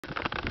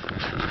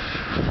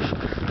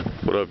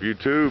What up,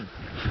 YouTube?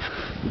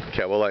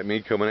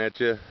 Cowboylikeme coming at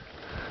you,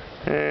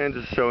 and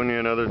just showing you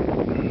another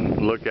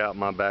look out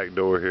my back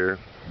door here.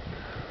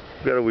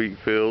 Got a wheat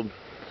field,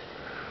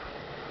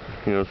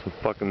 you know, some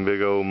fucking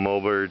big old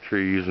mulberry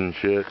trees and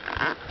shit.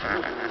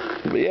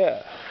 But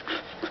yeah,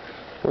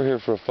 we're here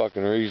for a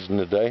fucking reason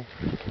today,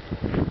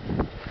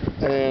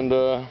 and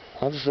I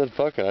just said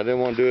fuck it. I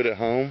didn't want to do it at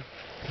home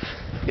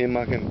in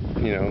my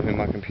in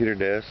my computer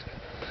desk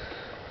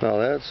and all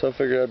that, so I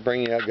figured I'd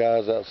bring you out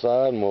guys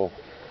outside and we'll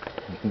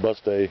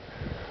bust a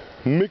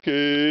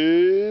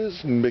Mickey's.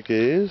 Can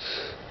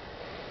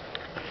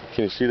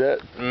you see that?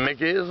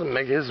 Mickey's.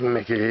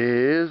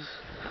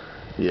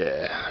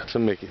 Yeah, it's a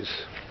Mickey's.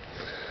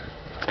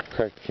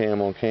 Crack the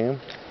cam on cam.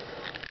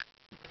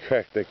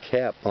 Crack the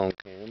cap on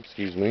cam,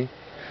 excuse me.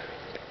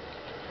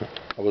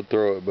 I would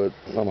throw it, but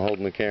I'm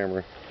holding the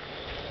camera.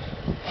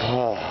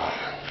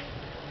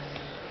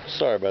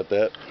 Sorry about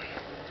that.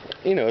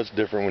 You know, it's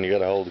different when you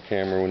gotta hold the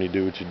camera when you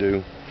do what you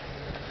do.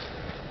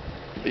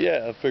 But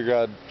yeah, I figured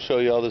I'd show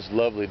you all this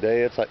lovely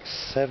day. It's like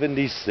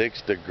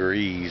 76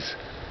 degrees.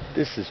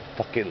 This is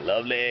fucking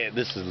lovely.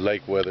 This is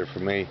lake weather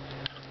for me.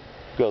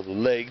 Go to the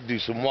lake, do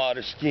some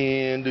water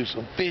skiing, do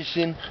some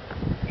fishing.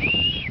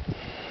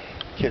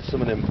 Catch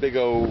some of them big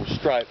old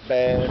striped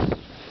bass,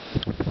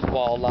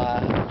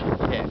 walleye,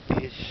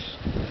 catfish,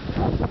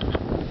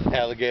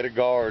 alligator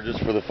gar, just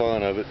for the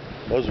fun of it.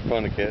 Those are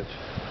fun to catch.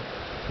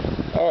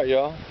 Alright,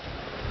 y'all.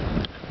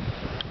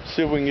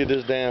 See if we can get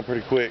this down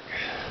pretty quick.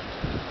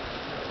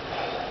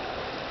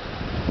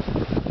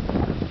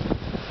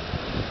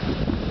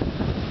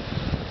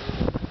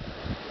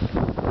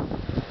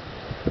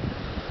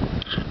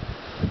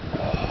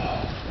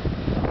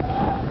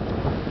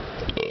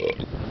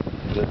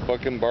 That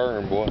fucking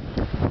burn, boy.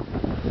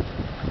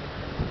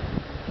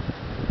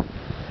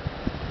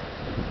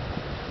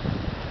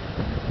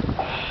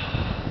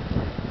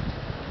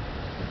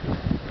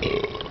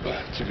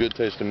 It's a good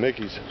taste of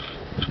Mickey's.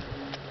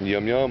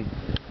 Yum yum.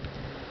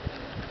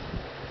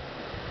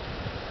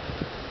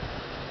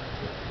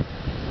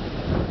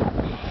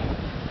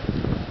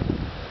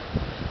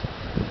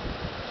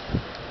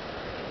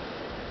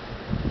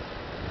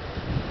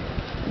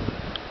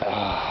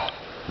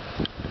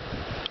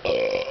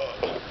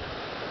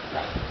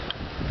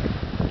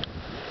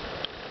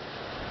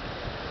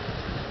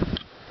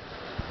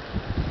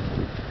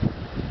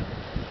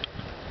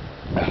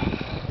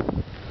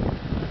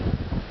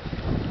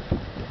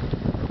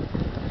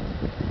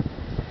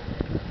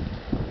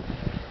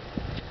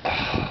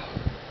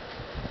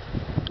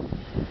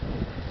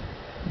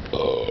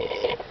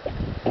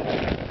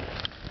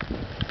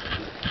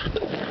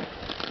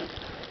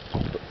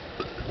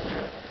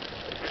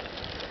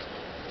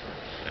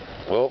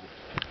 Well,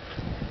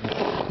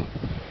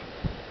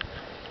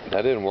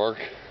 that didn't work.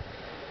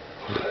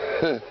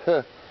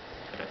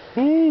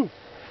 Woo.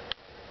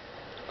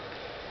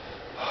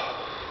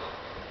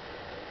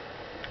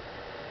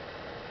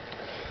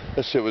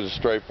 That shit was a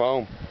straight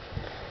foam.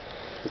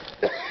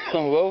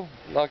 Well,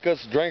 like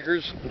us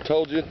drinkers, I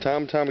told you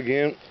time and time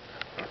again,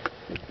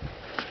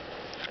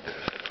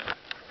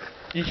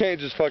 you can't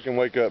just fucking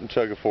wake up and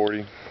chug a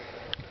 40.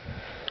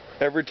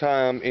 Every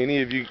time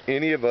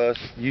any of us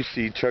you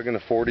see chugging a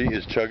 40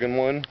 is chugging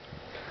one,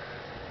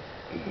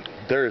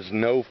 there is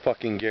no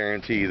fucking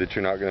guarantee that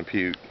you're not going to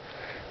puke.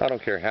 I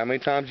don't care how many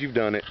times you've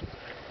done it.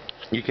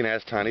 You can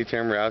ask Tiny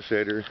Tim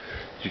Roushedder,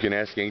 you can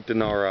ask Ink the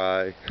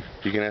Nari,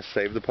 you can ask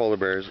Save the Polar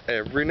Bears.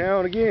 Every now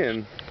and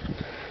again,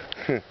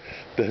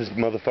 this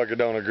motherfucker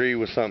don't agree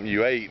with something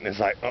you ate, and it's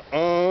like,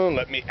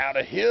 let me out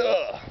of here.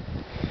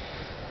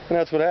 And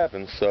that's what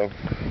happens. So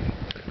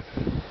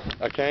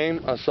I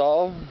came, I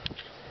saw,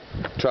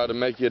 tried to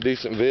make you a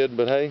decent vid,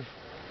 but hey,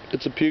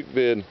 it's a puke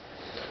vid.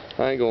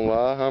 I ain't gonna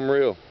lie, I'm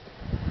real.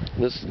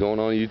 This is going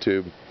on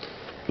YouTube.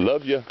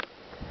 Love ya.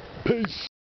 Peace.